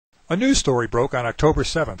A news story broke on October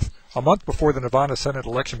 7th, a month before the Nevada Senate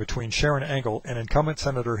election between Sharron Angle and incumbent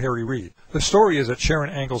Senator Reid. The story is that Sharron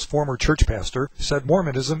Angle's former church pastor said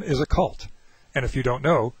Mormonism is a cult. And if you don't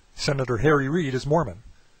know, Senator Reid is Mormon.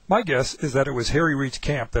 My guess is that it was Reid's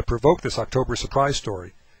camp that provoked this October surprise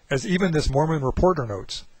story, as even this Mormon reporter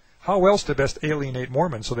notes. How else to best alienate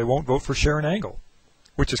Mormons so they won't vote for Sharron Angle?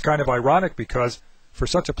 Which is kind of ironic because, for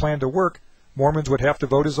such a plan to work, Mormons would have to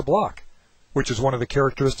vote as a bloc, which is one of the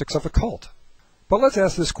characteristics of a cult. But let's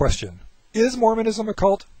ask this question. Is Mormonism a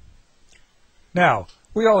cult? Now,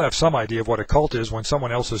 we all have some idea of what a cult is when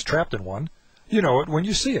someone else is trapped in one. You know it when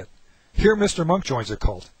you see it. Here Mr. Monk joins a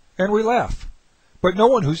cult, and we laugh. But no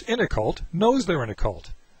one who's in a cult knows they're in a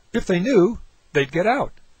cult. If they knew, they'd get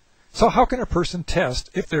out. So how can a person test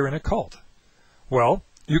if they're in a cult? Well,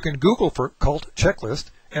 you can Google for cult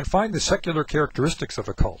checklist and find the secular characteristics of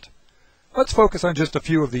a cult. Let's focus on just a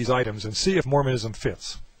few of these items and see if Mormonism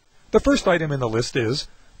fits. The first item in the list is,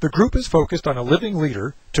 the group is focused on a living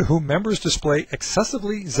leader to whom members display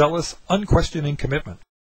excessively zealous, unquestioning commitment.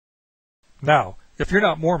 Now, if you're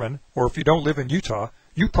not Mormon, or if you don't live in Utah,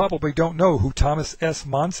 you probably don't know who Thomas S.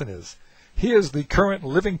 Monson is. He is the current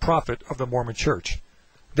living prophet of the Mormon Church.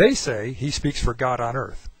 They say he speaks for God on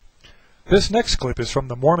earth. This next clip is from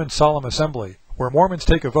the Mormon Solemn Assembly, where Mormons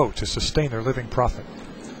take a vote to sustain their living prophet.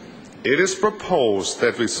 It is proposed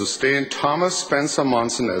that we sustain Thomas Spencer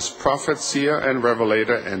Monson as prophet, seer, and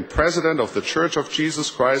revelator, and president of the Church of Jesus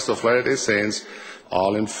Christ of Latter-day Saints.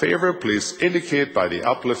 All in favor, please indicate by the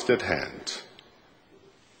uplifted hand.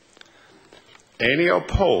 Any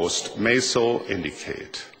opposed may so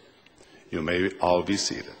indicate. You may all be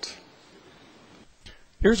seated.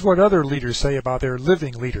 Here's what other leaders say about their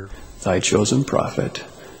living leader. Thy chosen prophet,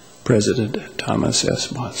 President Thomas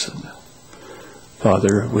S. Monson.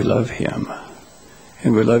 Father, we love him,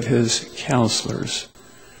 and we love his counselors.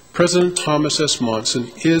 President Thomas S.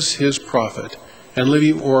 Monson is his prophet and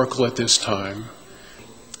living oracle at this time.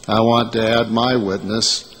 I want to add my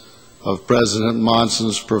witness of President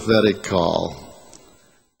Monson's prophetic call.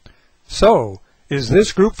 So, is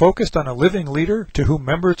this group focused on a living leader to whom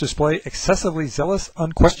members display excessively zealous,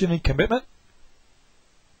 unquestioning commitment?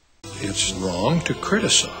 It's wrong to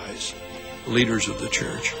criticize leaders of the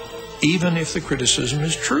church, even if the criticism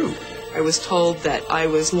is true. I was told that I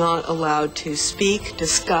was not allowed to speak,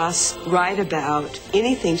 discuss, write about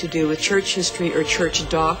anything to do with church history or church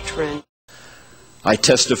doctrine. I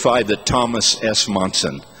testify that Thomas S.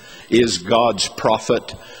 Monson is God's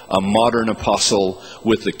prophet, a modern apostle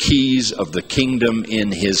with the keys of the kingdom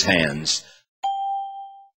in his hands.